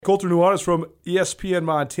Colter Nuanez from ESPN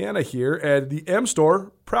Montana here, and the M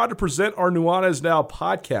Store, proud to present our Nuanez Now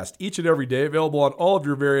podcast each and every day, available on all of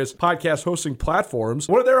your various podcast hosting platforms.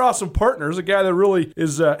 One of their awesome partners, a guy that really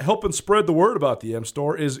is helping spread the word about the M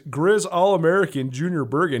Store, is Grizz All-American Junior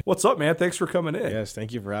Bergen. What's up, man? Thanks for coming in. Yes,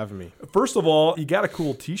 thank you for having me. First of all, you got a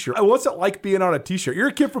cool t-shirt. What's it like being on a t-shirt? You're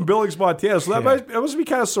a kid from Billings, Montana, so that must be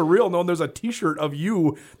kind of surreal knowing there's a t-shirt of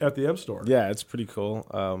you at the M Store. Yeah, it's pretty cool.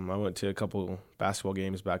 I went to a couple basketball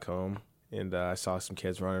games back home, and I saw some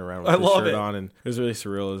kids running around with the shirt on, and it was really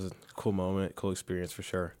surreal. It was a cool moment, cool experience for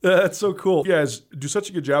sure. That's so cool. You guys do such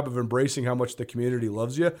a good job of embracing how much the community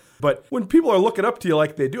loves you. But when people are looking up to you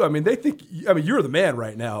like they do, they think, you're the man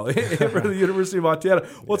right now for the University of Montana.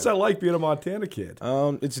 What's that like being a Montana kid?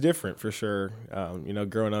 It's different for sure.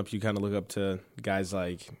 Growing up, you kind of look up to guys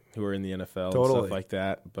like who are in the NFL and stuff like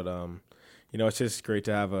that. But it's just great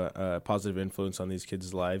to have a positive influence on these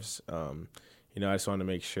kids' lives. I just want to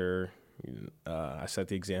make sure I set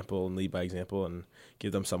the example and lead by example and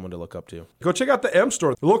give them someone to look up to. Go check out the M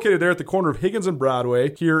Store. They're located there at the corner of Higgins and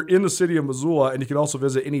Broadway here in the city of Missoula, and you can also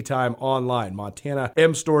visit anytime online,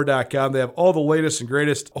 montanamstore.com. They have all the latest and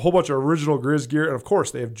greatest, a whole bunch of original Grizz gear, and of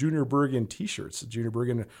course, they have Junior Bergen t-shirts. Junior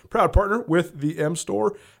Bergen, proud partner with the M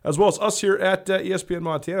Store, as well as us here at ESPN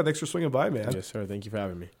Montana. Thanks for swinging by, man. Yes, sir. Thank you for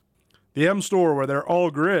having me. The M Store, where they're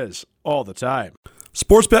all Grizz all the time.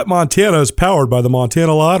 Sportsbet Montana is powered by the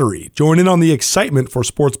Montana Lottery. Join in on the excitement for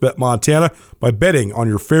Sportsbet Montana by betting on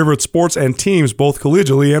your favorite sports and teams both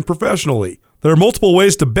collegially and professionally. There are multiple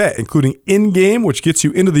ways to bet, including in-game, which gets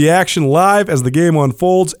you into the action live as the game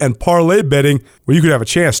unfolds, and parlay betting, where you could have a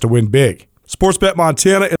chance to win big. Sportsbet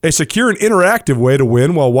Montana is a secure and interactive way to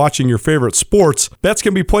win while watching your favorite sports. Bets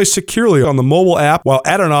can be placed securely on the mobile app while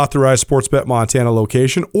at an authorized Sportsbet Montana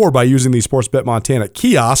location or by using the Sportsbet Montana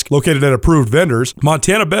kiosk located at approved vendors.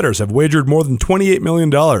 Montana bettors have wagered more than $28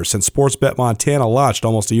 million since Sportsbet Montana launched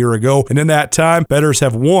almost a year ago, and in that time, bettors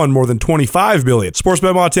have won more than $25 million.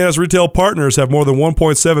 Sportsbet Montana's retail partners have more than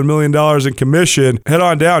 $1.7 million in commission. Head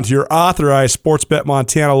on down to your authorized Sportsbet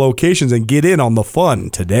Montana locations and get in on the fun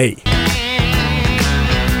today.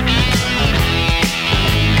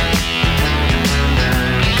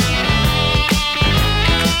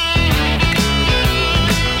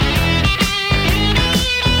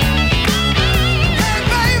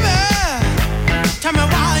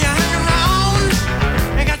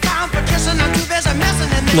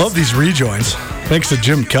 Love these rejoins. Thanks to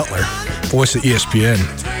Jim Cutler, voice of ESPN.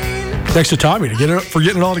 Thanks to Tommy for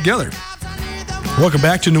getting it all together. Welcome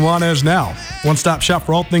back to Nuanez Now, one-stop shop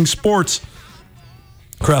for all things sports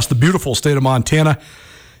across the beautiful state of Montana,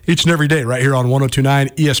 each and every day right here on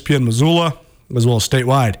 102.9 ESPN Missoula, as well as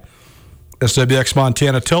statewide. SWX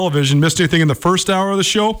Montana Television. Missed anything in the first hour of the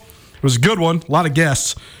show? It was a good one. A lot of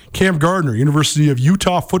guests. Cam Gardner, University of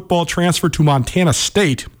Utah football transfer to Montana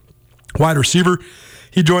State, wide receiver.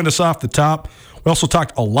 He joined us off the top. We also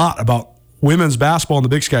talked a lot about women's basketball in the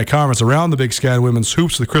Big Sky Conference, around the Big Sky and women's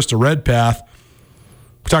hoops with Krista Redpath.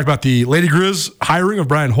 We talked about the Lady Grizz hiring of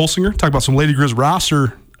Brian Holsinger. Talked about some Lady Grizz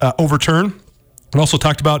roster overturn. And also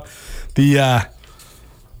talked about the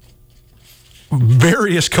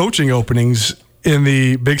various coaching openings in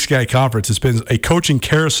the Big Sky Conference. It's been a coaching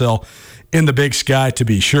carousel in the Big Sky, to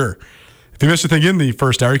be sure. If you missed anything in the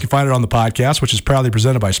first hour, you can find it on the podcast, which is proudly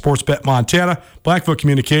presented by Sportsbet Montana, Blackfoot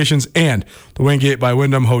Communications, and the Wingate by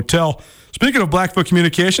Wyndham Hotel. Speaking of Blackfoot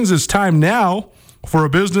Communications, it's time now for a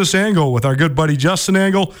business angle with our good buddy Justin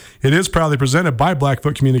Angle. It is proudly presented by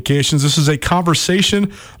Blackfoot Communications. This is a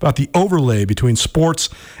conversation about the overlay between sports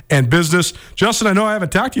and business. Justin, I know I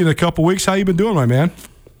haven't talked to you in a couple weeks. How you been doing, my man?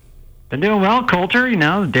 Been doing well, Colter.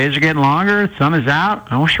 The days are getting longer. Sun is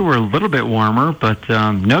out. I wish it were a little bit warmer, but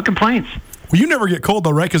no complaints. Well, you never get cold,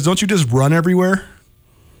 though, right? Because don't you just run everywhere?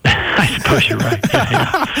 I suppose you're right.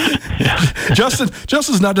 Yeah.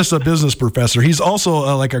 Justin's not just a business professor. He's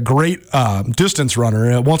also like a great distance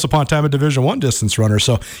runner. Once upon a time, a Division I distance runner.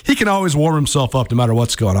 So he can always warm himself up no matter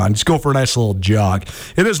what's going on. Just go for a nice little jog.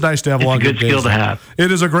 It is nice to have long good days. It's a good skill to have.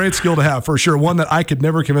 It is a great skill to have, for sure. One that I could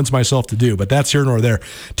never convince myself to do, but that's here nor there.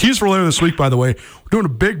 Tease for later this week, by the way. We're doing a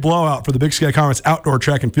big blowout for the Big Sky Conference Outdoor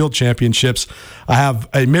Track and Field Championships. I have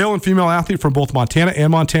a male and female athlete from both Montana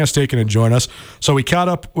and Montana State going to join us. So we caught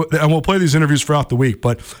up, and we'll play these interviews throughout the week.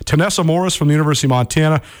 But Tanessa Morris from the University of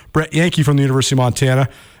Montana, Brett Yankee from the University of Montana,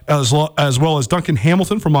 as well as Duncan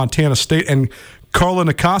Hamilton from Montana State, and Carla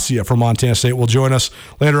Nicasia from Montana State will join us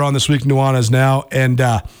later on this week. Nuanez Now. And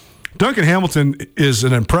Duncan Hamilton is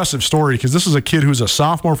an impressive story because this is a kid who's a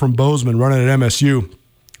sophomore from Bozeman running at MSU.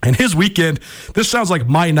 And his weekend, this sounds like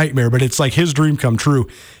my nightmare, but it's like his dream come true.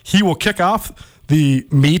 He will kick off the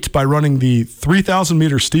meet by running the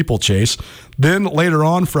 3,000-meter steeplechase. Then later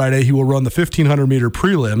on Friday, he will run the 1,500-meter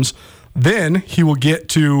prelims. Then he will get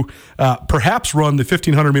to perhaps run the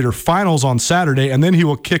 1,500-meter finals on Saturday, and then he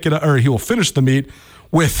will he will finish the meet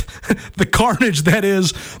with the carnage that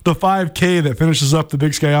is the 5K that finishes up the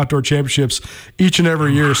Big Sky Outdoor Championships each and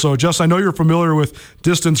every year. So, Justin, I know you're familiar with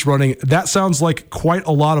distance running. That sounds like quite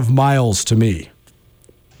a lot of miles to me.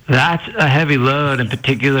 That's a heavy load, in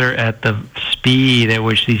particular at the speed at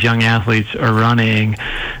which these young athletes are running.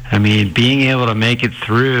 I mean, being able to make it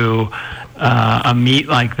through a meet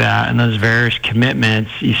like that and those various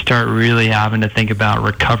commitments, you start really having to think about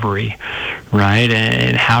recovery, right?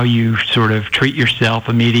 And how you sort of treat yourself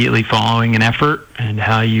immediately following an effort, and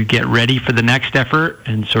how you get ready for the next effort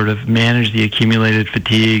and sort of manage the accumulated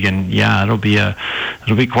fatigue. And yeah, it'll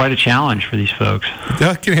be quite a challenge for these folks.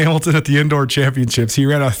 Duncan Hamilton at the Indoor Championships, he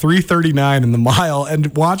ran a 3:39 in the mile,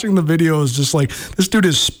 and watching the video is just like, this dude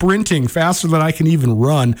is sprinting faster than I can even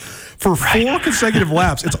run for 4 consecutive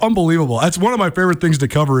laps. It's unbelievable. That's one of my favorite things to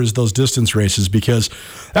cover, is those distance races, because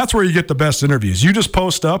that's where you get the best interviews. You just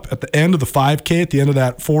post up at the end of the 5K, at the end of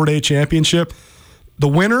that 4-day championship. The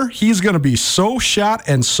winner, he's going to be so shot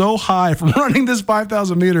and so high from running this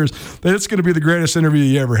 5,000 meters that it's going to be the greatest interview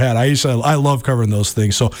you ever had. I love covering those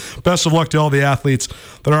things. So best of luck to all the athletes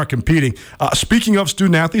that are competing. Speaking of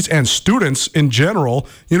student athletes and students in general,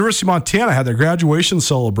 University of Montana had their graduation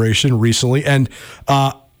celebration recently, and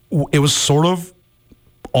it was sort of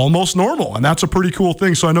almost normal, and that's a pretty cool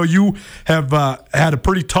thing. So I know you have had a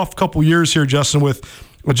pretty tough couple years here, Justin, with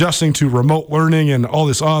adjusting to remote learning and all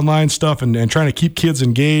this online stuff, and trying to keep kids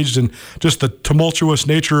engaged, and just the tumultuous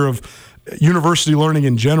nature of university learning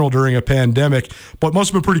in general during a pandemic. But it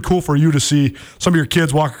must have been pretty cool for you to see some of your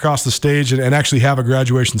kids walk across the stage and actually have a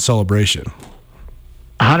graduation celebration.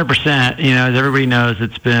 100%. You know, as everybody knows,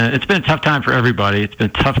 it's been a tough time for everybody. It's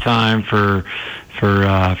been a tough time for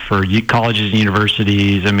colleges and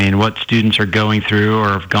universities. I mean, what students are going through or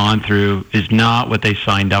have gone through is not what they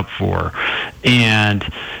signed up for. And,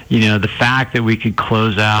 you know, the fact that we could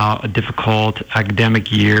close out a difficult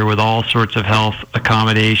academic year with all sorts of health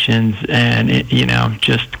accommodations and, you know,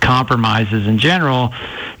 just compromises in general,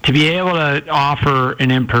 to be able to offer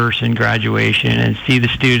an in-person graduation and see the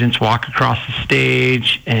students walk across the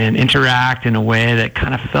stage and interact in a way that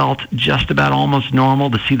kind of felt just about almost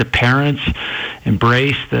normal, to see the parents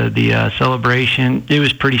embrace the celebration, it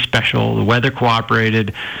was pretty special. The weather cooperated.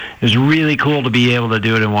 It was really cool to be able to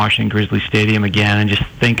do it in Washington Grizzly Stadium again, and just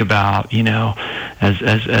think about, you know,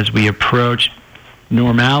 as we approach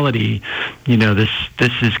normality, you know, this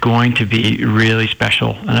is going to be really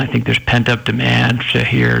special. And I think there's pent-up demand to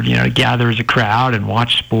hear, you know, gather as a crowd and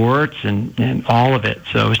watch sports and all of it.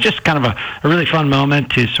 So it's just kind of a really fun moment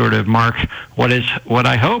to sort of mark what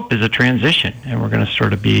I hope is a transition. And we're going to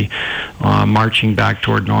sort of be marching back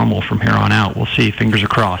toward normal from here on out. We'll see. Fingers are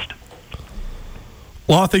crossed.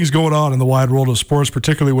 A lot of things going on in the wide world of sports,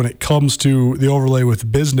 particularly when it comes to the overlay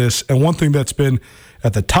with business. And one thing that's been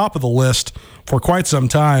at the top of the list for quite some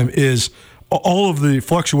time is all of the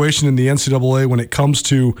fluctuation in the NCAA when it comes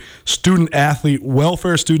to student athlete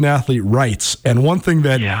welfare, student athlete rights. And one thing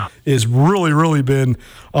that is really, really been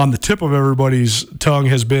on the tip of everybody's tongue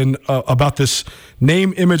has been about this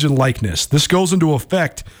name, image, and likeness. This goes into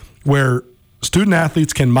effect where student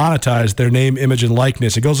athletes can monetize their name, image, and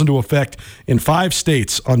likeness. It goes into effect in 5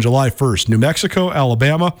 states on July 1st: New Mexico,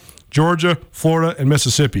 Alabama, Georgia, Florida, and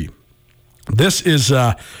Mississippi. This is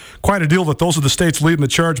quite a deal that those are the states leading the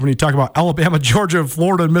charge when you talk about Alabama, Georgia,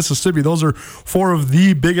 Florida, and Mississippi. Those are 4 of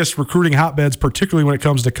the biggest recruiting hotbeds, particularly when it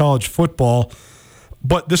comes to college football.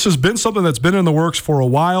 But this has been something that's been in the works for a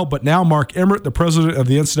while, but now Mark Emmert, the president of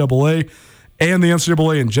the NCAA, and the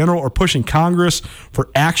NCAA in general, are pushing Congress for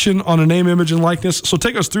action on a name, image, and likeness. So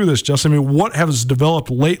take us through this, Justin. I mean, what has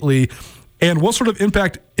developed lately, and what sort of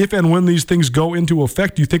impact, if and when these things go into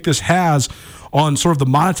effect, do you think this has on sort of the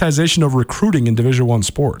monetization of recruiting in Division I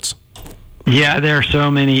sports? Yeah, there are so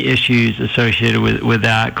many issues associated with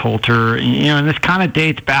that, Coulter. You know, and this kind of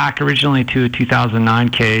dates back originally to a 2009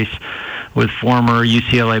 case with former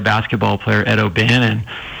UCLA basketball player Ed O'Bannon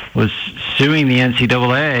was suing the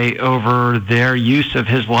NCAA over their use of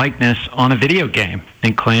his likeness on a video game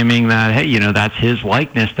and claiming that, hey, you know, that's his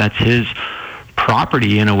likeness, that's his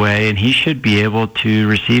property in a way, and he should be able to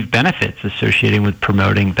receive benefits associated with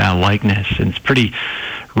promoting that likeness. And it's a pretty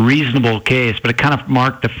reasonable case, but it kind of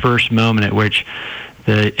marked the first moment at which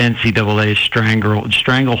the NCAA's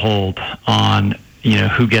stranglehold on, you know,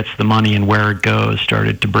 who gets the money and where it goes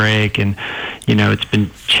started to break. And, you know, it's been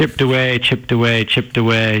chipped away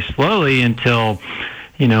slowly until,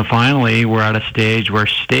 finally we're at a stage where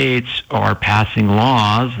states are passing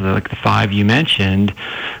laws, like the 5 you mentioned,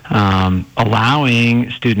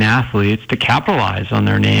 allowing student athletes to capitalize on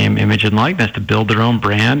their name, image, and likeness, to build their own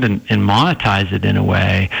brand and monetize it in a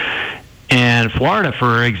way. And Florida,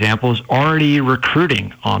 for example, is already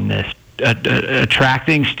recruiting on this,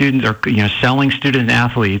 attracting students, or selling student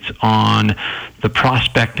athletes on the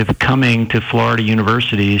prospect of coming to Florida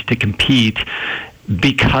universities to compete,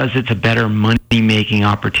 because it's a better money-making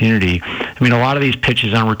opportunity. I mean, a lot of these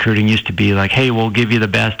pitches on recruiting used to be like, hey, we'll give you the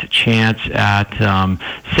best chance at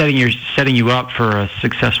setting you up for a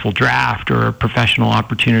successful draft or a professional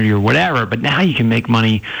opportunity or whatever. But now you can make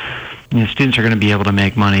money. Students are going to be able to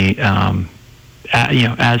make money,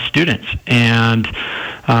 as students. And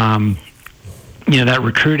that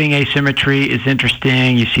recruiting asymmetry is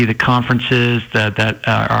interesting. You see the conferences that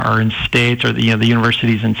are in states, or the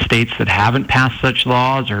universities in states that haven't passed such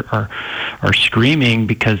laws are screaming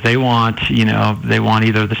because they want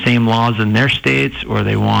either the same laws in their states, or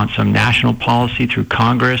they want some national policy through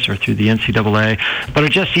Congress or through the NCAA. But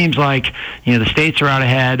it just seems like the states are out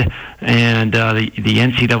ahead, and the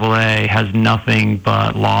NCAA has nothing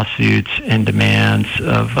but lawsuits and demands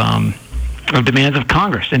of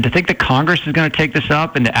Congress. And to think that Congress is going to take this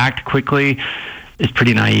up and to act quickly is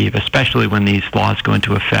pretty naive, especially when these laws go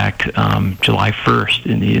into effect July 1st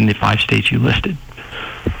in the 5 states you listed.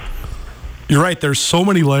 You're right. There's so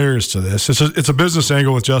many layers to this. It's a business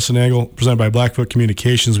angle with Justin Angle, presented by Blackfoot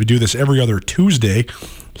Communications. We do this every other Tuesday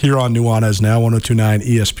here on Nuanez Now, 102.9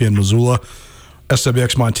 ESPN Missoula,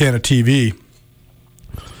 SWX Montana TV.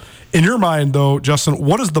 In your mind, though, Justin,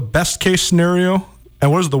 what is the best case scenario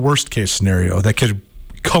and what is the worst case scenario that could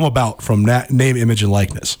come about from name, image, and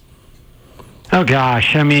likeness? Oh,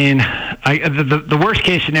 gosh. I mean, the worst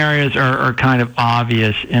case scenarios are kind of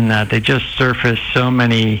obvious in that they just surface so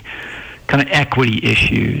many kind of equity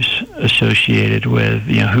issues associated with,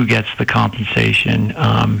 who gets the compensation,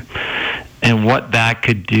 and what that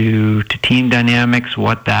could do to team dynamics,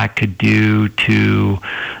 what that could do to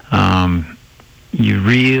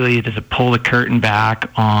does it pull the curtain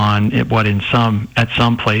back on what at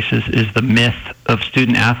some places is the myth of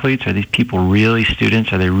student athletes? Are these people really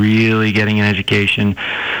students? Are they really getting an education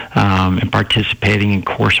and participating in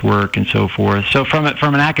coursework and so forth? So from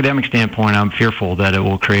an academic standpoint, I'm fearful that it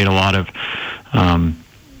will create a lot of kind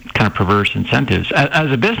of perverse incentives.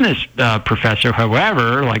 As a business professor,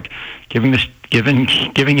 however, like giving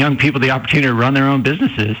young people the opportunity to run their own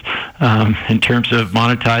businesses in terms of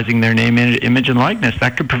monetizing their name, image, and likeness,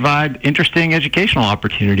 that could provide interesting educational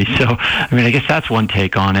opportunities. So, I mean, I guess that's one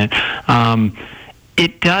take on it.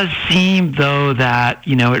 It does seem, though, that,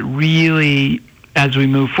 it really, as we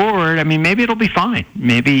move forward, I mean, maybe it'll be fine.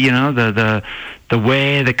 Maybe, the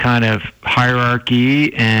way the kind of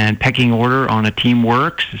hierarchy and pecking order on a team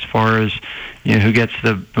works, as far as who gets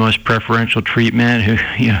the most preferential treatment,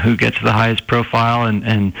 who gets the highest profile,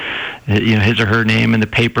 and his or her name in the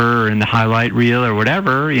paper or in the highlight reel or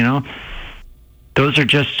whatever, those are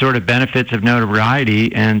just sort of benefits of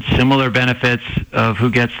notoriety, and similar benefits of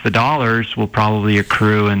who gets the dollars will probably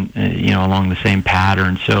accrue and along the same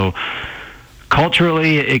pattern. So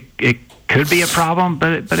culturally, it could be a problem,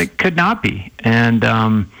 but it could not be. And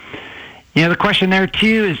the question there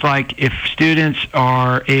too is, like, if students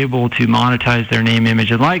are able to monetize their name,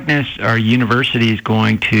 image, and likeness, are universities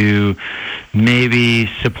going to maybe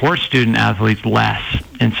support student athletes less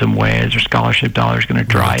in some ways? Are scholarship dollars going to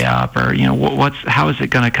dry up, or how is it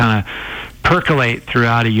going to kind of percolate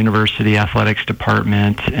throughout a university athletics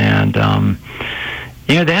department? And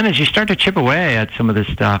then as you start to chip away at some of this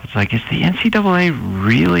stuff, it's like, is the NCAA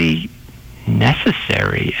really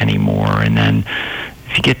necessary anymore? And then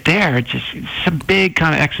if you get there, it's some big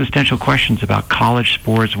kind of existential questions about college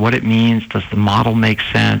sports, what it means, does the model make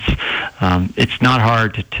sense? It's not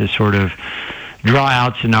hard to sort of draw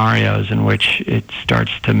out scenarios in which it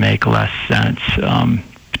starts to make less sense,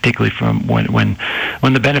 particularly from when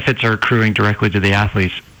the benefits are accruing directly to the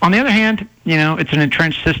athletes. On the other hand, it's an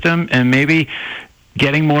entrenched system, and maybe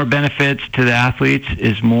getting more benefits to the athletes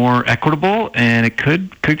is more equitable, and it could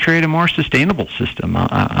create a more sustainable system.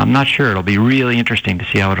 I'm not sure. It'll be really interesting to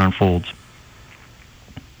see how it unfolds.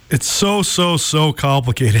 It's so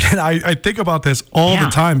complicated, and I think about this all the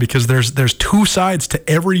time, because there's two sides to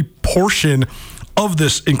every portion of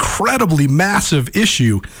this incredibly massive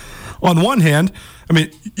issue. On one hand, I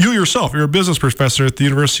mean, you yourself, you're a business professor at the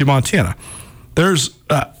University of Montana. There's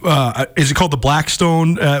is it called the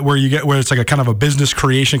Blackstone, where it's like a kind of a business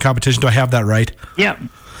creation competition? Do I have that right? Yeah.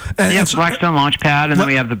 And so, Blackstone Launchpad, and then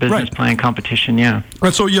we have the business plan competition,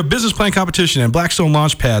 Right, so you have business plan competition and Blackstone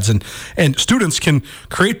Launchpads, and students can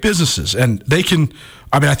create businesses, and they can,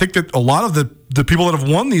 I think that a lot of the people that have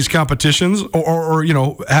won these competitions or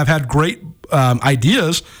have had great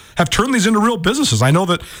ideas have turned these into real businesses. I know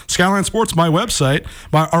that Skyline Sports, my website,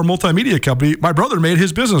 our multimedia company, my brother made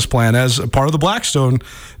his business plan as a part of the Blackstone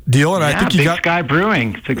deal, and I think Big Sky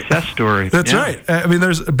Brewing success story. That's right.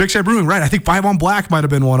 There's Big Sky Brewing, right? I think 5 on Black might have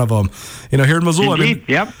been one of them. Here in Missoula. Indeed.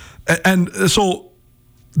 Yep. And so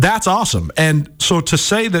that's awesome. And so to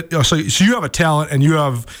say that, so you have a talent and you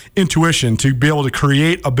have intuition to be able to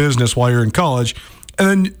create a business while you're in college, and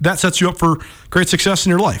then that sets you up for great success in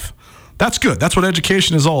your life. That's good. That's what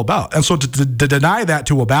education is all about. And so to deny that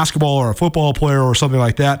to a basketball or a football player or something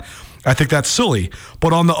like that, I think that's silly.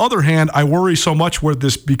 But on the other hand, I worry so much where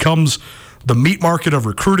this becomes the meat market of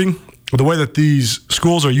recruiting, the way that these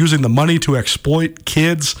schools are using the money to exploit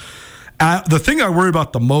kids. The thing I worry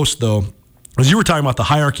about the most, though, is you were talking about the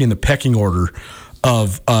hierarchy and the pecking order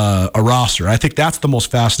of a roster. I think that's the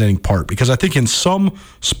most fascinating part, because I think in some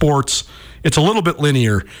sports it's a little bit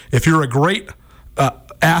linear. If you're a great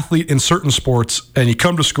athlete in certain sports and you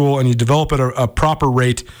come to school and you develop at a proper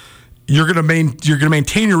rate, you're going to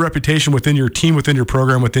maintain your reputation within your team, within your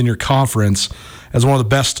program, within your conference as one of the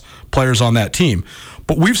best players on that team.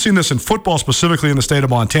 But we've seen this in football, specifically in the state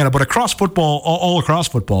of Montana, but across football, all across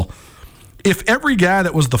football. If every guy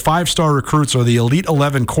that was the 5-star recruits or the Elite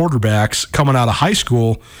 11 quarterbacks coming out of high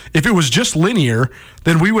school, if it was just linear,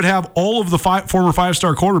 then we would have all of the former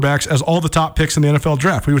 5-star quarterbacks as all the top picks in the NFL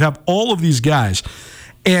draft. We would have all of these guys.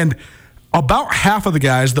 And about half of the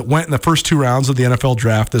guys that went in the first 2 rounds of the NFL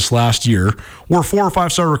draft this last year were 4 or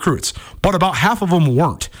 5-star recruits, but about half of them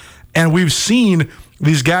weren't. And we've seen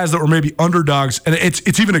these guys that were maybe underdogs, and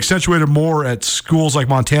it's even accentuated more at schools like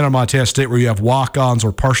Montana and Montana State, where you have walk-ons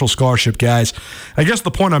or partial scholarship guys. I guess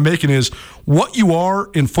the point I'm making is what you are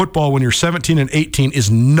in football when you're 17 and 18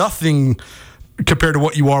 is nothing compared to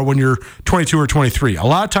what you are when you're 22 or 23. A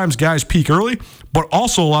lot of times guys peak early, but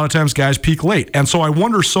also a lot of times guys peak late. And so I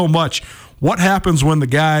wonder so much what happens when the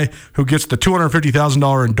guy who gets the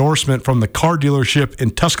 $250,000 endorsement from the car dealership in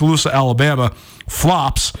Tuscaloosa, Alabama,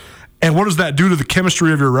 flops. And what does that do to the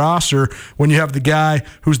chemistry of your roster when you have the guy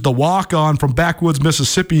who's the walk-on from backwoods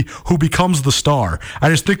Mississippi who becomes the star? I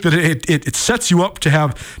just think that it sets you up to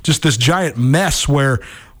have just this giant mess where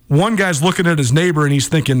one guy's looking at his neighbor and he's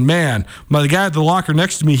thinking, man, the guy at the locker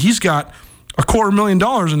next to me, he's got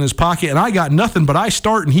 $250,000 in his pocket and I got nothing, but I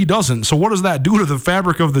start and he doesn't. So what does that do to the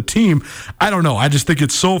fabric of the team? I don't know. I just think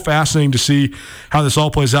it's so fascinating to see how this all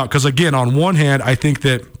plays out. Because again, on one hand, I think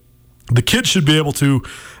that the kids should be able to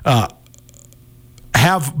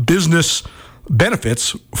have business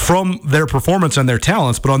benefits from their performance and their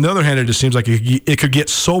talents. But on the other hand, it just seems like it could get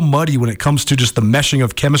so muddy when it comes to just the meshing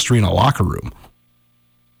of chemistry in a locker room.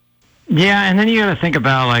 Yeah, and then you got to think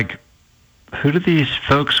about, like, who do these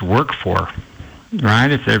folks work for,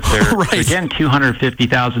 right? If they're right. Again,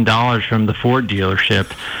 $250,000 from the Ford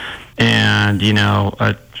dealership and,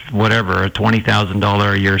 a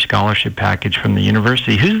 $20,000 a year scholarship package from the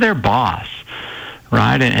university, who's their boss,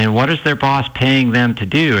 right? And what is their boss paying them to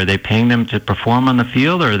do? Are they paying them to perform on the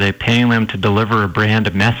field, or are they paying them to deliver a brand,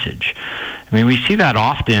 a message? I mean, we see that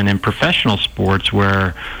often in professional sports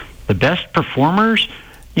where the best performers,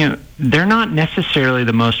 they're not necessarily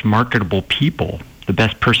the most marketable people, the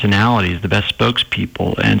best personalities, the best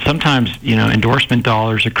spokespeople. And sometimes, endorsement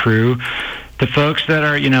dollars accrue to folks that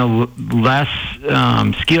are, less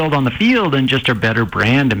skilled on the field and just are better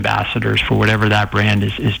brand ambassadors for whatever that brand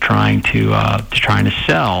is trying to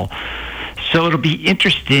sell. So it'll be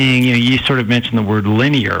interesting. You sort of mentioned the word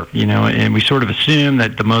linear, and we sort of assume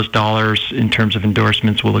that the most dollars in terms of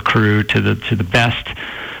endorsements will accrue to the best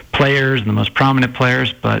players and the most prominent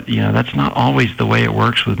players, but that's not always the way it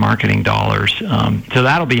works with marketing dollars. So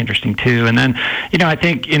that'll be interesting too. And then, I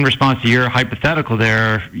think in response to your hypothetical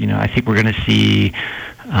there, I think we're going to see,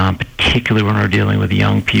 particularly when we're dealing with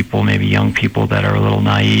young people, maybe young people that are a little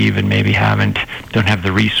naive and maybe don't have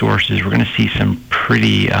the resources. We're going to see some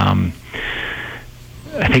pretty, I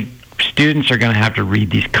think students are going to have to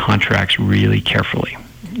read these contracts really carefully.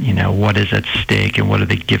 What is at stake and what are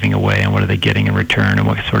they giving away and what are they getting in return and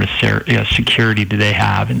what sort of security do they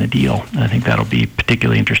have in the deal? And I think that'll be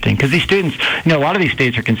particularly interesting because these students, a lot of these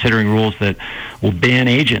states are considering rules that will ban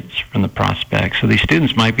agents from the prospect. So these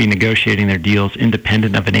students might be negotiating their deals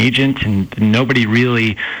independent of an agent and nobody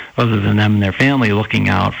really, other than them and their family, looking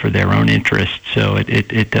out for their own interests. So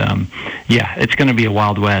it's going to be a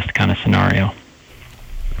Wild West kind of scenario.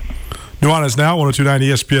 Nuanez Now, 102.9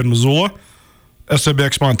 ESPN Missoula.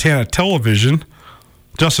 SWX Montana Television.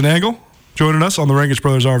 Justin Angle joining us on the Rangich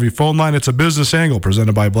Brothers RV phone line. It's a business angle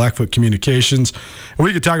presented by Blackfoot Communications. And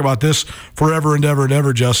we could talk about this forever and ever and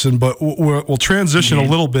ever, Justin, but we'll transition a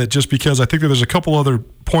little bit just because I think that there's a couple other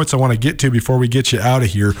points I want to get to before we get you out of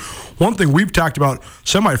here. One thing we've talked about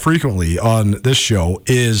semi-frequently on this show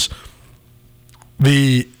is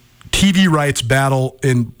the TV rights battle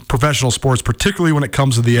in professional sports, particularly when it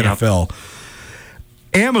comes to the NFL.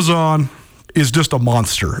 Amazon is just a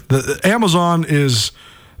monster. Amazon is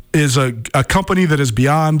a company that is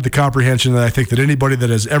beyond the comprehension that I think that anybody that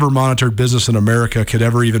has ever monitored business in America could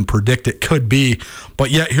ever even predict it could be.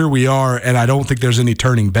 But yet here we are, and I don't think there's any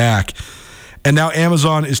turning back. And now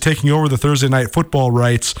Amazon is taking over the Thursday Night Football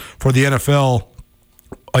rights for the NFL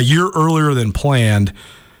a year earlier than planned.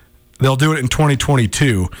 They'll do it in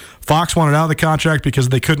 2022. Fox wanted out of the contract because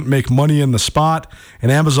they couldn't make money in the spot,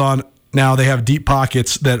 and Amazon, now they have deep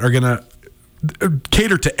pockets that are going to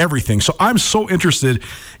cater to everything. So I'm so interested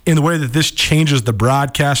in the way that this changes the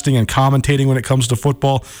broadcasting and commentating when it comes to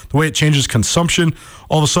football, the way it changes consumption.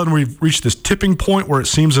 All of a sudden, we've reached this tipping point where it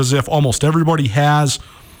seems as if almost everybody has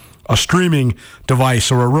a streaming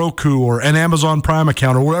device or a Roku or an Amazon Prime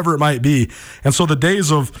account or whatever it might be. And so the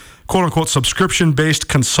days of quote-unquote subscription-based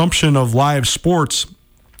consumption of live sports,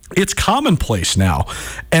 it's commonplace now.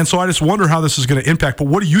 And so I just wonder how this is going to impact. But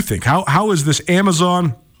what do you think? How is this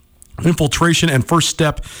Amazon infiltration and first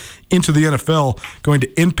step into the NFL going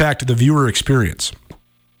to impact the viewer experience?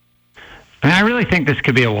 I really think this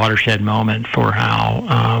could be a watershed moment for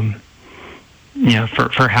how,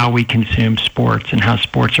 for how we consume sports and how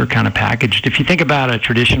sports are kind of packaged. If you think about a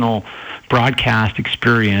traditional broadcast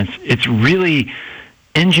experience, it's really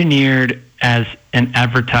engineered as an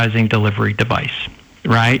advertising delivery device.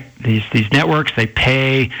 Right? These networks, they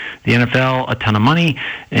pay the NFL a ton of money.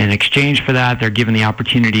 In exchange for that, they're given the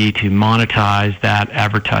opportunity to monetize that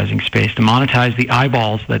advertising space, to monetize the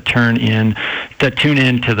eyeballs that tune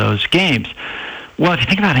into those games. Well, if you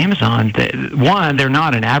think about Amazon, they're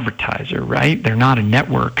not an advertiser, right? They're not a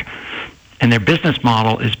network. And their business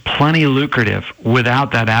model is plenty lucrative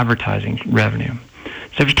without that advertising revenue.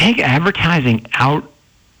 So if you take advertising out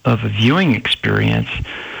of a viewing experience,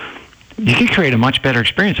 you can create a much better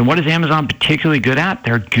experience. And what is Amazon particularly good at?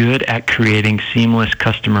 They're good at creating seamless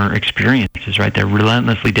customer experiences, right? They're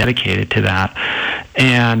relentlessly dedicated to that.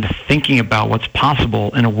 And thinking about what's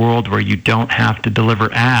possible in a world where you don't have to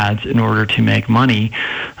deliver ads in order to make money,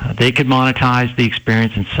 they could monetize the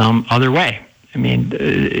experience in some other way. I mean,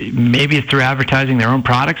 maybe it's through advertising their own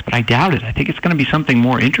products, but I doubt it. I think it's going to be something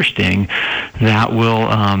more interesting that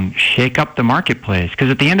will shake up the marketplace.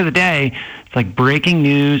 Because at the end of the day, it's like breaking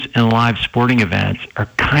news and live sporting events are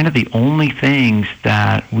kind of the only things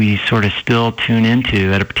that we sort of still tune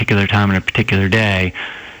into at a particular time and a particular day.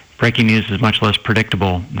 Breaking news is much less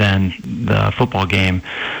predictable than the football game.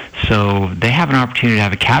 So they have an opportunity to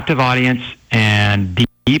have a captive audience and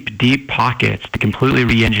deep pockets to completely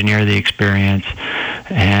re-engineer the experience.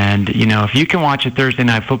 And, if you can watch a Thursday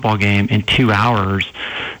night football game in 2 hours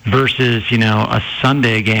versus, a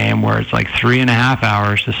Sunday game where it's like 3.5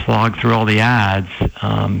 hours to slog through all the ads,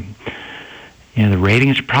 the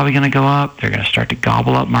ratings are probably going to go up. They're going to start to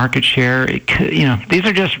gobble up market share. It could, these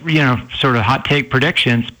are just, sort of hot take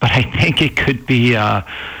predictions, but I think it could be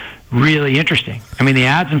really interesting. I mean, the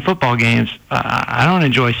ads in football games, I don't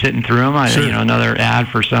enjoy sitting through them. Sure. Another ad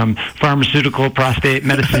for some pharmaceutical, prostate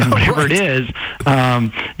medicine, whatever it is. I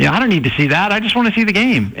don't need to see that. I just want to see the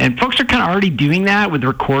game. And folks are kind of already doing that with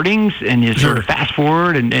recordings, and you sort of fast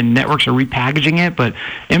forward, and networks are repackaging it. But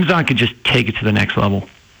Amazon could just take it to the next level.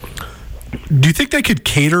 Do you think they could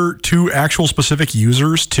cater to actual specific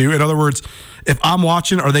users too? In other words, if I'm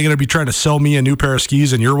watching, are they going to be trying to sell me a new pair of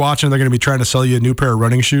skis, and you're watching, they're going to be trying to sell you a new pair of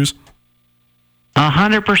running shoes?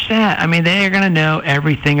 100%. I mean, they are going to know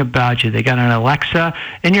everything about you. They got an Alexa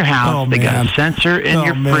in your house. They got a sensor in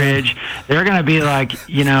your fridge. They're going to be like,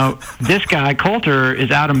 this guy, Coulter,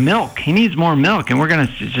 is out of milk. He needs more milk. And we're going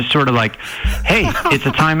to just sort of like, hey, it's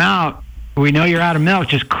a timeout. We know you're out of milk.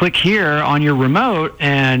 Just click here on your remote,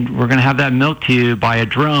 and we're going to have that milk to you by a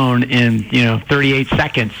drone in 38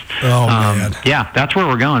 seconds. Oh, man. Yeah, that's where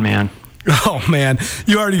we're going, man. Oh, man.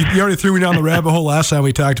 You already threw me down the rabbit hole last time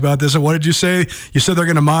we talked about this. And what did you say? You said they're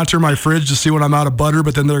going to monitor my fridge to see when I'm out of butter,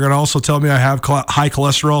 but then they're going to also tell me I have high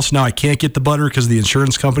cholesterol, so now I can't get the butter because the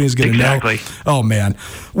insurance company is going to know. Exactly. Oh, man.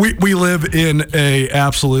 We live in a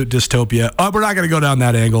absolute dystopia. We're not going to go down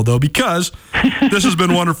that angle, though, because this has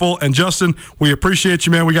been wonderful. And, Justin, we appreciate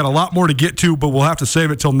you, man. We got a lot more to get to, but we'll have to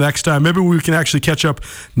save it till next time. Maybe we can actually catch up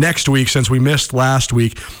next week since we missed last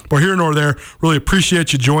week. But here nor there, really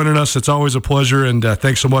appreciate you joining us. It's always a pleasure, and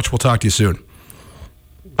thanks so much. We'll talk to you soon.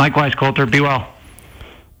 Likewise, Coulter. Be well.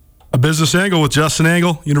 A Business Angle with Justin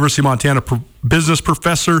Angle, University of Montana business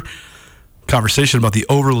professor. Conversation about the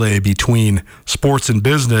overlay between sports and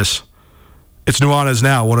business. It's Nuanez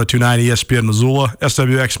Now, 102.9 ESPN Missoula,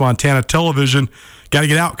 SWX Montana Television. Got to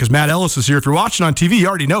get out because Matt Ellis is here. If you're watching on TV, you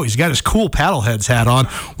already know he's got his cool Paddleheads hat on.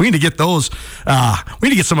 We need to get those. We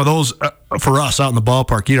need to get some of those for us out in the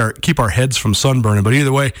ballpark. Keep our heads from sunburning. But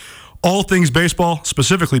either way, all things baseball,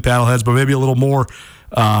 specifically Paddleheads, but maybe a little more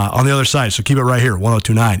on the other side. So keep it right here,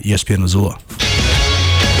 102.9 ESPN Missoula.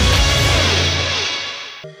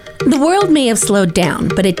 The world may have slowed down,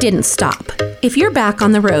 but it didn't stop. If you're back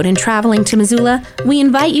on the road and traveling to Missoula, we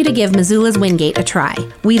invite you to give Missoula's Wingate a try.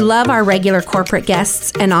 We love our regular corporate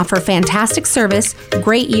guests and offer fantastic service,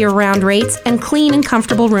 great year-round rates, and clean and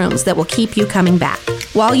comfortable rooms that will keep you coming back.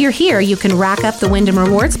 While you're here, you can rack up the Wyndham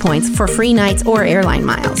Rewards points for free nights or airline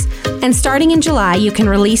miles. And starting in July, you can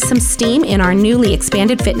release some steam in our newly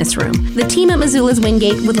expanded fitness room. The team at Missoula's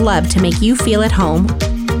Wingate would love to make you feel at home.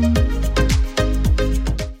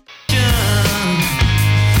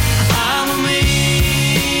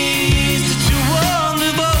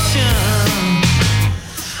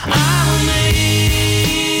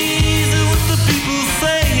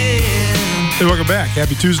 Hey, welcome back.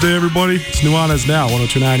 Happy Tuesday, everybody. It's Nuanez Now,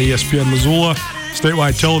 102.9 ESPN Missoula,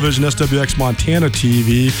 statewide television, SWX Montana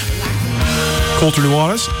TV. Colter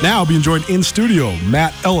Nuanez. Now being joined in studio,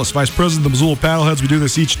 Matt Ellis, Vice President of the Missoula Paddleheads. We do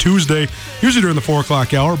this each Tuesday, usually during the 4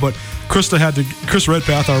 o'clock hour, but Chris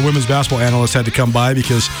Redpath, our women's basketball analyst, had to come by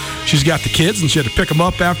because she's got the kids and she had to pick them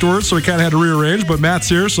up afterwards, so we kind of had to rearrange, but Matt's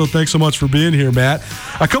here, so thanks so much for being here, Matt.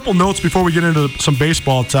 A couple notes before we get into some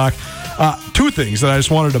baseball talk. Two things that I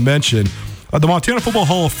just wanted to mention. The Montana Football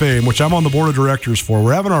Hall of Fame, which I'm on the board of directors for,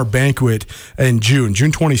 we're having our banquet in June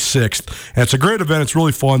 26th. And it's a great event. It's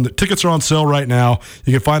really fun. The tickets are on sale right now.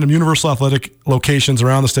 You can find them Universal Athletic locations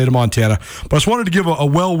around the state of Montana. But I just wanted to give a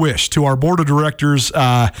well wish to our board of directors.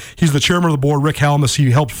 He's the chairman of the board, Rick Helmus.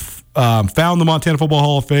 He helped found the Montana Football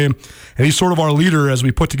Hall of Fame, and he's sort of our leader as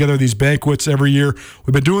we put together these banquets every year.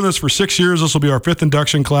 We've been doing this for 6 years. This will be our 5th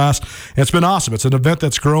induction class, and it's been awesome. It's an event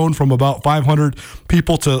that's grown from about 500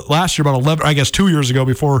 people to last year about 11, I guess 2 years ago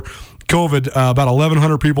before COVID, about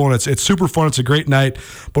 1,100 people, and it's super fun. It's a great night.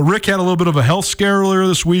 But Rick had a little bit of a health scare earlier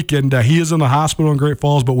this week, and he is in the hospital in Great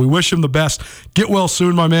Falls, but we wish him the best. Get well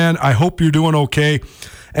soon, my man. I hope you're doing okay.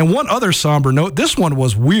 And one other somber note, this one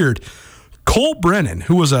was weird. Cole Brennan,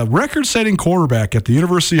 who was a record-setting quarterback at the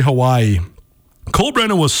University of Hawaii, Cole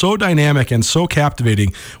Brennan was so dynamic and so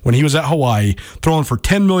captivating when he was at Hawaii, throwing for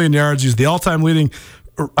 10 million yards. He's the all-time leading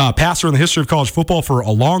passer in the history of college football for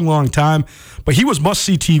a long, long time. But he was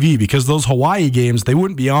must-see TV because those Hawaii games, they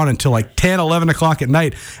wouldn't be on until like 10, 11 o'clock at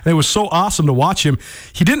night. And it was so awesome to watch him.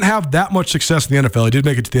 He didn't have that much success in the NFL. He did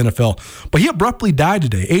make it to the NFL. But he abruptly died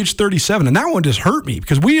today, age 37. And that one just hurt me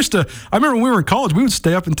because I remember when we were in college, we would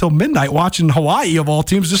stay up until midnight watching Hawaii of all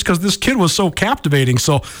teams just because this kid was so captivating.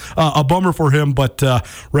 So a bummer for him, but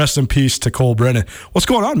rest in peace to Cole Brennan. What's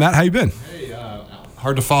going on, Matt? How you been? Hey,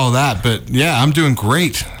 hard to follow that, but yeah, I'm doing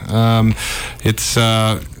great. It's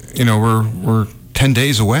we're 10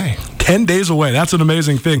 days away. 10 days away. That's an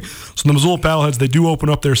amazing thing. So the Missoula Paddleheads, they do open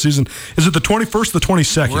up their season. Is it the 21st or the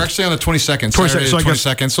 22nd? We're actually on the 22nd. Saturday, so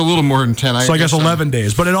 22nd. So a little more than 10. So I guess 11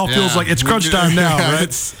 days. But it all feels like it's crunch time now,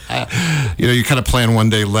 right? You kind of plan one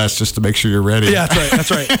day less just to make sure you're ready. Yeah,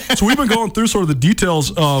 that's right. So we've been going through sort of the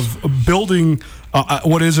details of building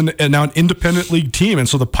what is now an independent league team. And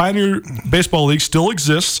so the Pioneer Baseball League still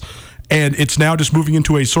exists. And it's now just moving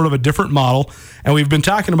into a sort of a different model. And we've been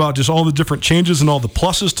talking about just all the different changes and all the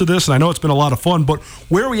pluses to this. And I know it's been a lot of fun. But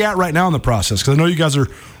where are we at right now in the process? Because I know you guys are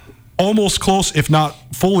almost close, if not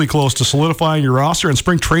fully close, to solidifying your roster. And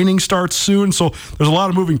spring training starts soon. So there's a lot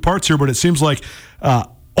of moving parts here. But it seems like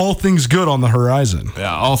all things good on the horizon.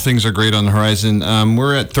 Yeah, all things are great on the horizon.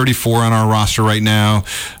 We're at 34 on our roster right now.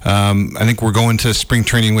 I think we're going to spring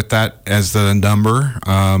training with that as the number.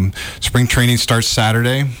 Spring training starts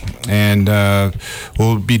Saturday, and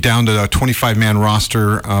we'll be down to a 25-man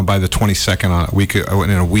roster by the 22nd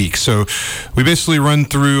in a week. So we basically run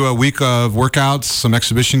through a week of workouts, some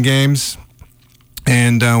exhibition games,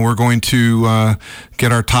 and we're going to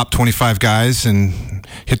get our top 25 guys and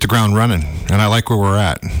hit the ground running. And I like where we're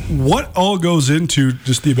at. What all goes into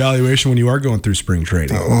just the evaluation when you are going through spring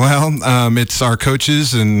training? Well, it's our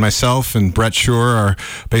coaches and myself and Brett Shore, our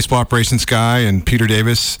baseball operations guy, and Peter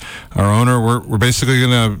Davis, our owner. We're basically going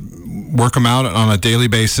to work them out on a daily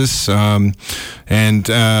basis and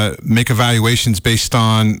make evaluations based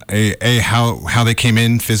on how they came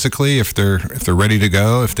in physically, if they're ready to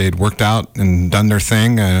go, if they'd worked out and done their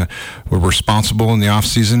thing, were responsible in the off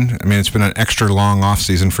season. I mean, it's been an extra long off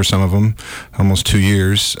season for some of them, almost 2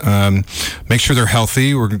 years. Make sure they're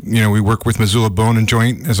healthy. We work with Missoula Bone and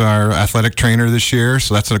Joint as our athletic trainer this year,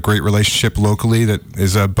 so that's a great relationship locally that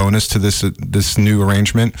is a bonus to this new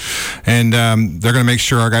arrangement. And they're going to make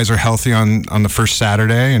sure our guys are healthy on the first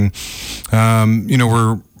Saturday, and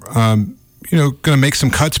we're going to make some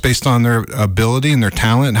cuts based on their ability and their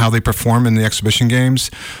talent and how they perform in the exhibition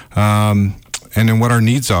games, and then what our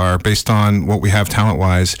needs are based on what we have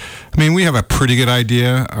talent-wise. I mean, we have a pretty good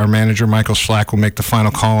idea. Our manager, Michael Schlack, will make the final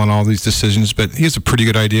call on all these decisions, but he has a pretty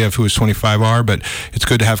good idea of who his 25 are, but it's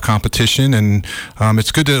good to have competition, and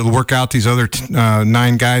it's good to work out these other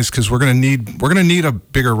 9 guys, because we're going to need a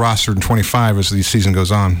bigger roster than 25 as the season goes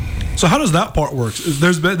on. So how does that part work?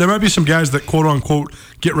 There might be some guys that, quote-unquote,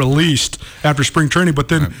 get released after spring training, but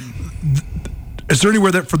then... Is there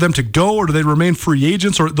anywhere for them to go, or do they remain free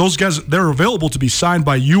agents? Or those guys, they're available to be signed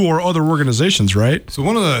by you or other organizations, right? So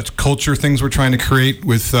one of the culture things we're trying to create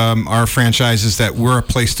with our franchise is that we're a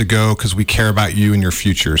place to go because we care about you and your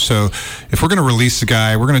future. So if we're going to release a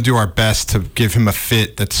guy, we're going to do our best to give him a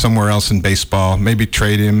fit that's somewhere else in baseball. Maybe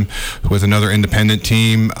trade him with another independent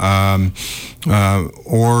team,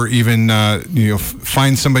 or even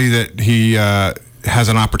find somebody that he has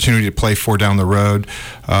an opportunity to play for down the road.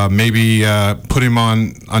 Maybe put him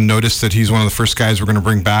on notice that he's one of the first guys we're going to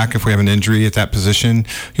bring back if we have an injury at that position.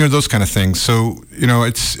 Those kind of things. So,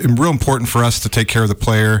 it's real important for us to take care of the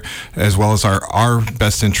player as well as our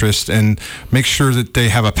best interest and make sure that they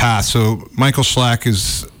have a path. So Michael Schlack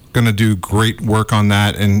is going to do great work on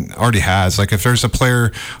that and already has. Like, if there's a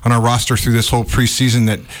player on our roster through this whole preseason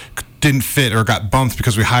that didn't fit or got bumped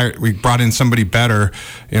because we brought in somebody better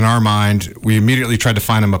in our mind, we immediately tried to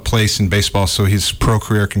find him a place in baseball so his pro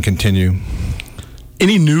career can continue.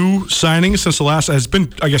 Any new signings since the last? It's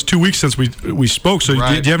been, I guess, 2 weeks since we spoke. So,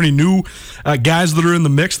 right. Do you have any new guys that are in the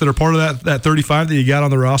mix that are part of that 35 that you got on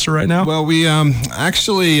the roster right now? Well, we we're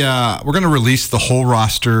going to release the whole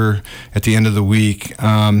roster at the end of the week.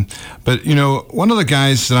 But one of the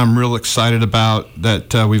guys that I'm real excited about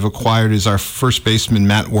that we've acquired is our first baseman,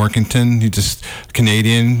 Matt Workington. He's just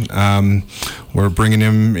Canadian. We're bringing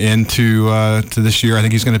him into to this year. I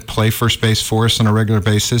think he's going to play first base for us on a regular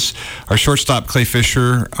basis. Our shortstop, Clay Fisher,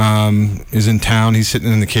 is in town. He's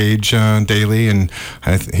sitting in the cage daily, and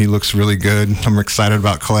he looks really good. I'm excited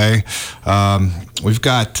about Clay.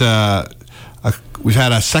 We've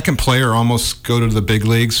had a second player almost go to the big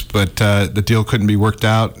leagues, but the deal couldn't be worked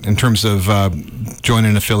out in terms of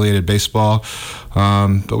joining affiliated baseball.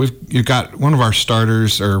 But you've got one of our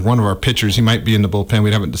starters or one of our pitchers. He might be in the bullpen.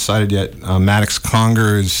 We haven't decided yet. Maddox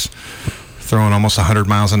Conger is throwing almost 100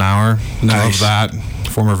 miles an hour. Nice. Love that.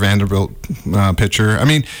 Former Vanderbilt pitcher. I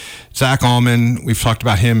mean, Zach Allman, we've talked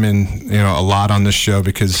about him a lot on this show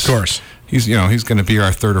because, of course, he's going to be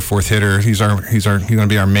our third or fourth hitter. He's going to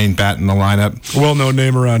be our main bat in the lineup. Well-known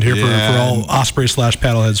name around here for all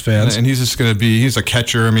Osprey/Paddleheads fans. And he's just going to be. He's a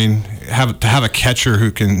catcher. I mean, to have a catcher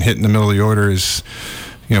who can hit in the middle of the order is,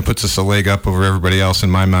 puts us a leg up over everybody else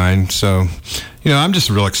in my mind. So, I'm just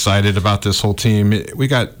real excited about this whole team. We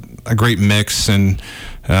got a great mix, and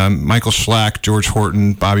Michael Schlack, George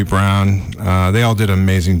Horton, Bobby Brown, they all did an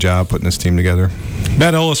amazing job putting this team together.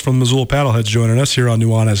 Matt Ellis from Missoula Paddleheads joining us here on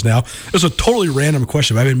Nuanez Now. It's a totally random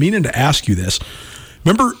question, but I've been meaning to ask you this.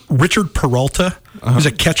 Remember Richard Peralta? He's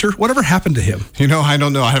a catcher. Whatever happened to him? I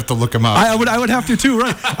don't know. I have to look him up. I would have to too,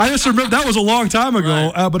 right? I just remember that was a long time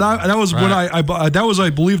ago, right. But that was right. I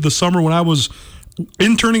believe the summer when I was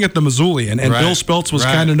interning at the Missoulian, and right. Bill Speltz was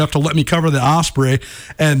kind enough to let me cover the Osprey,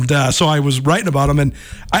 and so I was writing about him, and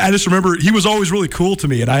I just remember he was always really cool to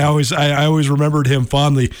me, and I always remembered him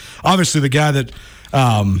fondly. Obviously, the guy that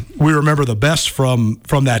we remember the best from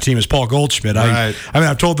that team is Paul Goldschmidt. Right. I mean,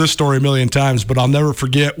 I've told this story a million times, but I'll never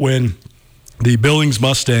forget when the Billings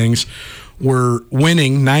Mustangs were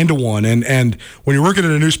winning 9-1, and when you're working in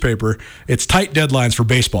a newspaper, it's tight deadlines for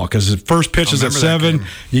baseball because the first pitch is at 7.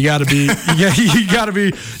 You got to be you got to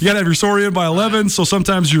have your story in by 11. So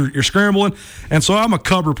sometimes you're scrambling, and so I'm a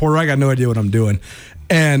Cub reporter. I got no idea what I'm doing.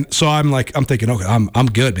 And so I'm thinking, okay, I'm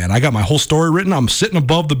good, man. I got my whole story written. I'm sitting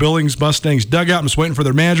above the Billings Mustangs dugout. I'm just waiting for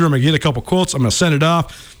their manager. I'm going to get a couple quotes. I'm going to send it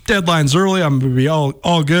off. Deadline's early. I'm going to be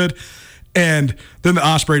all good. And then the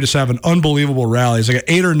Osprey just have an unbelievable rally. It's like an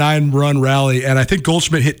 8 or 9 run rally. And I think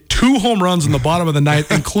Goldschmidt hit 2 home runs in the bottom of the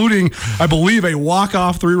ninth, including, I believe, a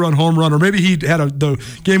walk-off 3-run home run, or maybe he had the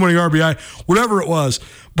game-winning RBI, whatever it was.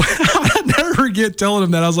 But I'll never forget telling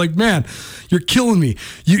him that. I was like, man, you're killing me.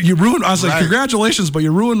 You ruined. I was like, congratulations, but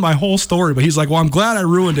you ruined my whole story. But he's like, well, I'm glad I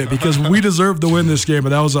ruined it because we deserved to win this game.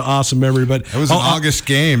 But that was an awesome memory. But it was an August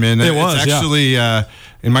game, and it was actually.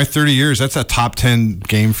 in my 30 years, that's a top 10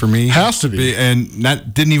 game for me. Has to be. And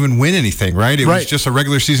that didn't even win anything, right? It was just a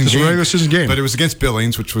regular season game. A regular season game. But it was against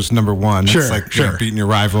Billings, which was number one. Sure, it's like beating your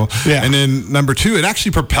rival. Yeah. And then number two, it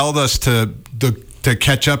actually propelled us to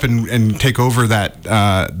catch up and take over that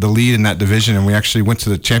the lead in that division, and we actually went to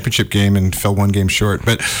the championship game and fell one game short.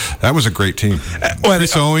 But that was a great team.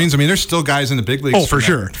 Chris Owens, I mean, there's still guys in the big leagues. Oh, for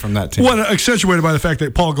sure, from that team. Well, accentuated by the fact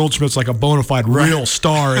that Paul Goldschmidt's like a bona fide real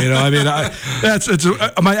star. You know, I mean,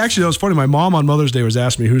 actually, that was funny. My mom on Mother's Day was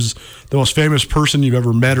asking me who's the most famous person you've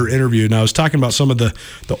ever met or interviewed, and I was talking about some of the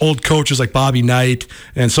old coaches like Bobby Knight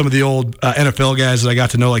and some of the old NFL guys that I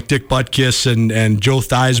got to know, like Dick Butkus and Joe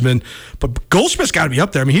Theismann. But Goldschmidt's got to be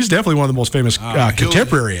up there. I mean, he's definitely one of the most famous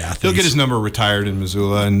contemporary athletes. He'll get his number retired in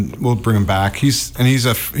Missoula, and we'll bring him back. He's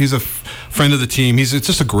a friend of the team. It's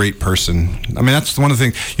just a great person. I mean, that's one of the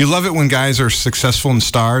things. You love it when guys are successful and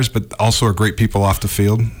stars, but also are great people off the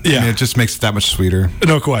field. Yeah. I mean, it just makes it that much sweeter.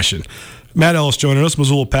 No question. Matt Ellis joining us,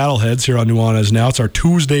 Missoula Paddleheads here on Nuanez Now. It's our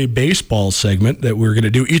Tuesday baseball segment that we're going to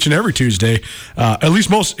do each and every Tuesday, at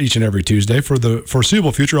least each and every Tuesday for the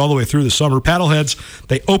foreseeable future, all the way through the summer. Paddleheads,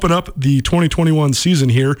 they open up the 2021 season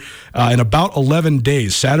here in about 11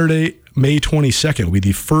 days. Saturday, May 22nd will be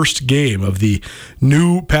the first game of the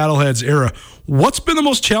new Paddleheads era. What's been the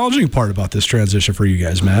most challenging part about this transition for you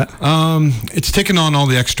guys, Matt? It's taken on all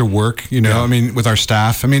the extra work, I mean, with our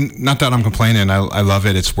staff. I mean, not that I'm complaining. I love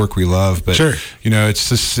it. It's work we love. But, sure. It's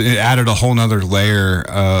just it added a whole nother layer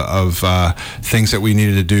of things that we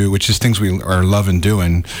needed to do, which is things we are loving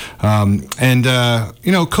doing.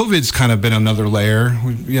 COVID's kind of been another layer,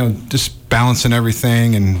 just balancing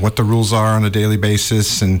everything and what the rules are on a daily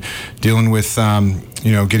basis and dealing with,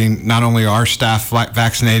 getting not only our staff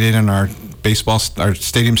vaccinated and our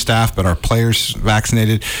stadium staff, but our players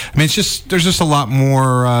vaccinated. I mean, there's just a lot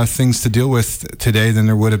more things to deal with today than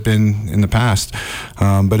there would have been in the past.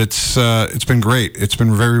 But it's been great. It's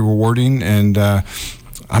been very rewarding, and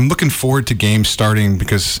I'm looking forward to games starting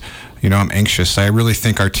because, I'm anxious. I really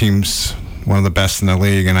think our team's one of the best in the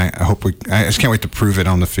league, and I hope I just can't wait to prove it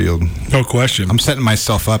on the field. No question. I'm setting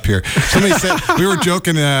myself up here. Somebody said we were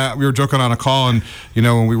joking on a call, and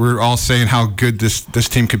when we were all saying how good this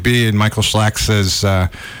team could be, and Michael Schlack says, I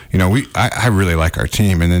really like our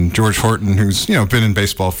team, and then George Horton, who's been in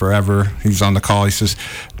baseball forever, he's on the call. He says,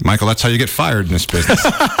 Michael, that's how you get fired in this business.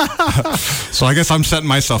 So I guess I'm setting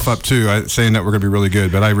myself up too, saying that we're going to be really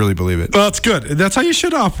good, but I really believe it. Well, that's good. That's how you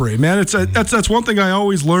should operate, man. That's one thing I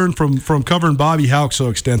always learned from covering Bobby Houck so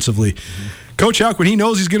extensively. Mm-hmm. Coach Houck, when he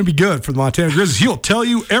knows he's going to be good for the Montana Grizzlies, he'll tell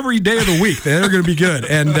you every day of the week that they're going to be good.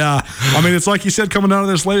 And, it's like he said coming out of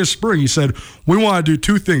this latest spring. He said, we want to do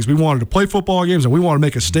two things. We wanted to play football games, and we want to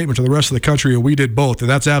make a statement to the rest of the country, and we did both. And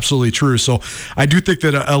that's absolutely true. So I do think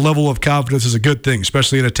that a level of confidence is a good thing,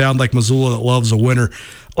 especially in a town like Missoula that loves a winner.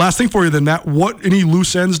 Last thing for you then, Matt, any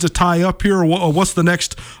loose ends to tie up here? Or what's the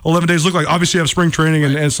next 11 days look like? Obviously, you have spring training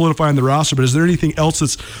and solidifying the roster, but is there anything else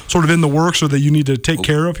that's sort of in the works or that you need to take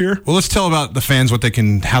care of here? Well, let's tell about the fans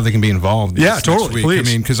how they can be involved. Yeah, totally, please. I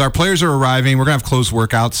mean, because our players are arriving. We're going to have closed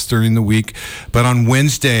workouts during the week, but on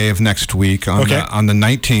Wednesday of next week, on the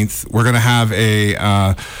 19th, we're going to have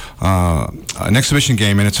an exhibition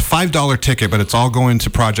game, and it's a $5 ticket, but it's all going to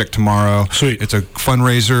Project Tomorrow. Sweet. It's a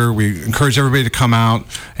fundraiser. We encourage everybody to come out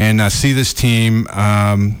and see this team.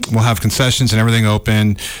 We'll have concessions and everything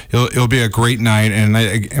open. It'll be a great night, and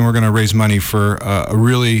we're going to raise money for a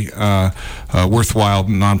really worthwhile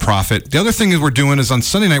nonprofit. The other thing is we're doing is on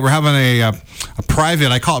Sunday night we're having a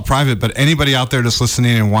private. I call it private, but anybody out there that's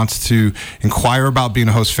listening and wants to inquire about being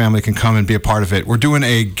a host family can come and be a part of it. We're doing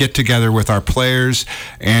a get together with our players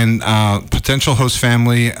and potential host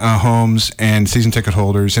family homes and season ticket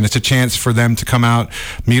holders, and it's a chance for them to come out,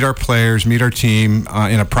 meet our players, meet our team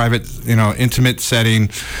in a private, intimate setting,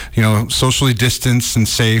 socially distanced and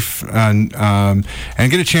safe, and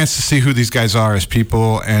get a chance to see who these guys are as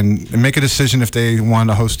people and make a decision if they want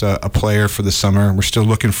to host a player for the summer. We're still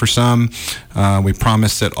looking for some. We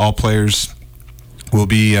promise that all players will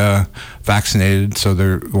be vaccinated, so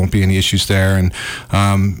there won't be any issues there. And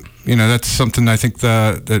that's something I think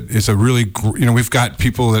that is a really, we've got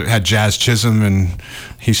people that had Jazz Chisholm, and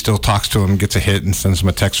he still talks to him, gets a hit, and sends him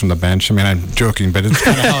a text from the bench. I mean, I'm joking, but it's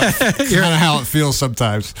kind of how it feels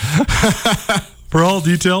sometimes. For all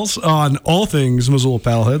details on all things Missoula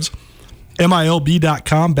Paddleheads,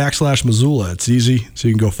 MILB.com/Missoula. It's easy, so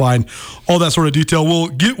you can go find all that sort of detail. We'll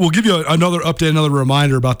give you another update, another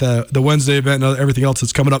reminder about the Wednesday event and everything else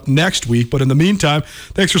that's coming up next week. But in the meantime,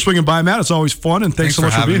 thanks for swinging by, Matt. It's always fun, and thanks so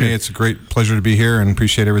much for being here. It's a great pleasure to be here, and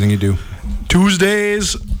appreciate everything you do.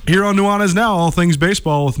 Tuesdays here on Nuanez Now, all things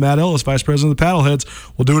baseball with Matt Ellis, Vice President of the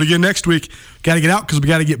Paddleheads. We'll do it again next week. Got to get out because we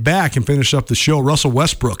got to get back and finish up the show. Russell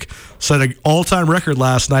Westbrook set an all-time record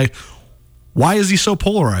last night. Why is he so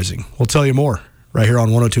polarizing? We'll tell you more right here on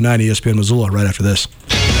 102.9 ESPN Missoula right after this.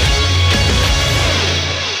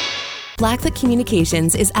 Blackfoot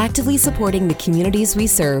Communications is actively supporting the communities we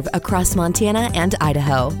serve across Montana and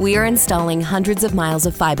Idaho. We are installing hundreds of miles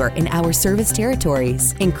of fiber in our service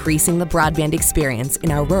territories, increasing the broadband experience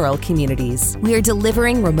in our rural communities. We are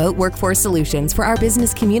delivering remote workforce solutions for our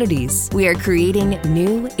business communities. We are creating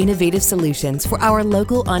new, innovative solutions for our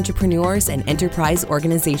local entrepreneurs and enterprise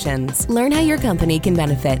organizations. Learn how your company can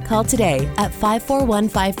benefit. Call today at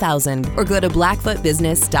 541-5000 or go to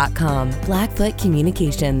blackfootbusiness.com. Blackfoot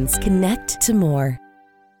Communications. Connect to more.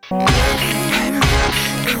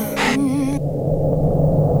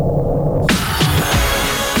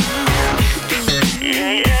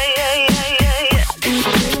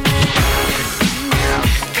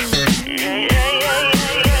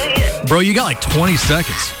 Bro, you got like 20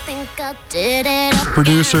 seconds.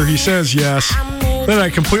 Producer, he says yes. Then I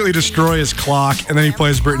completely destroy his clock, and then he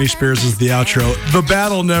plays Britney Spears as the outro. The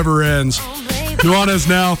battle never ends. Nuanez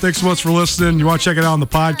Now. Thanks so much for listening. You want to check it out on the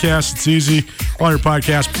podcast? It's easy. All your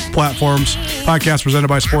podcast platforms. Podcast presented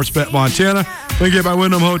by Sportsbet Montana. Then get by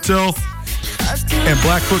Wyndham Hotel and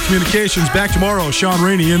Blackfoot Communications. Back tomorrow. Sean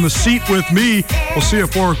Rainey in the seat with me. We'll see you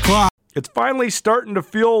at 4 o'clock. It's finally starting to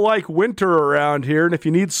feel like winter around here, and if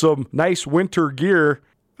you need some nice winter gear,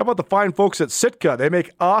 how about the fine folks at Sitka? They make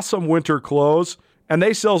awesome winter clothes, and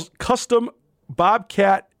they sell custom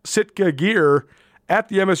Bobcat Sitka gear at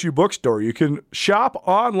the MSU Bookstore. You can shop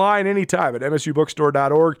online anytime at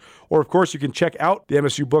msubookstore.org, or of course you can check out the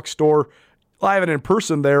MSU Bookstore live and in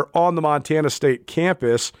person there on the Montana State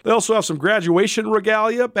campus. They also have some graduation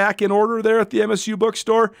regalia back in order there at the MSU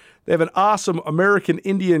Bookstore. They have an awesome American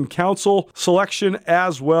Indian Council selection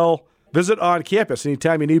as well. Visit on campus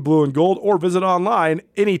anytime you need blue and gold, or visit online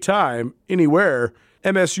anytime, anywhere,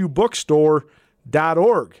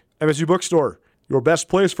 msubookstore.org. MSU Bookstore, your best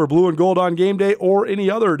place for blue and gold on game day or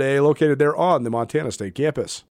any other day, located there on the Montana State campus.